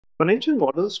Financial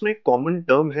models में common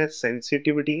term है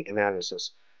sensitivity analysis,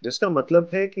 जिसका मतलब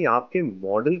है कि आपके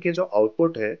मॉडल के जो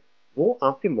आउटपुट है वो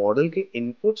आपके मॉडल के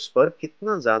इनपुट्स पर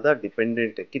कितना ज़्यादा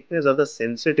डिपेंडेंट है, कितने ज़्यादा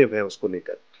सेंसिटिव है उसको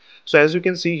लेकर। So as you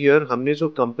can see here, हमने जो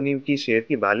कंपनी की शेयर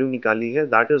की वैल्यू निकाली है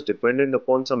that is dependent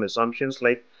upon some assumptions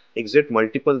like exit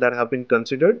multiple that have been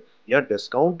considered या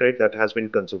discount rate that has been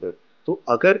considered. तो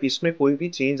अगर इसमें कोई भी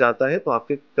चेंज आता है तो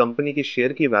आपके कंपनी की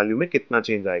शेयर की वैल्यू में कितना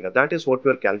चेंज आएगा, that is what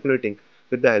we are calculating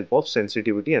with the help of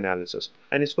sensitivity analysis.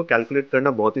 And इसको कैलकुलेट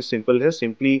करना बहुत ही सिंपल है।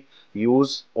 Simply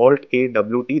use Alt A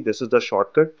W T, this is the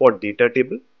shortcut for data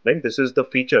table, right? This is the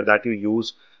feature that you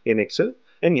use in Excel.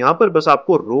 And यहाँ पर बस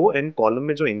आपको row and column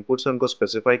में जो इनपुट्स है उनको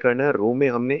स्पेसिफाई करना है। रो में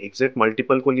हमने एग्जैक्ट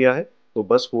मल्टीपल को लिया है तो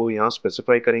बस वो यहाँ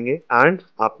स्पेसिफाई करेंगे, एंड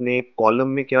आपने कॉलम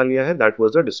में क्या लिया है that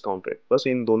was the discount rate. बस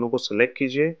इन दोनों को सिलेक्ट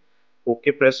कीजिए,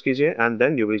 ओके प्रेस कीजिए, and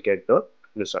then you will get the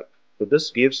result. तो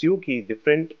दिस गिव्स यू की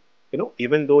different,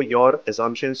 even though your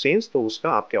assumption change, तो उसका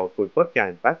आपके आउटपुट पर क्या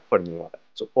इम्पैक्ट पड़ने वाला है।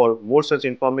 So for more such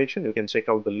information, you can check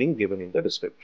out the link given in the description.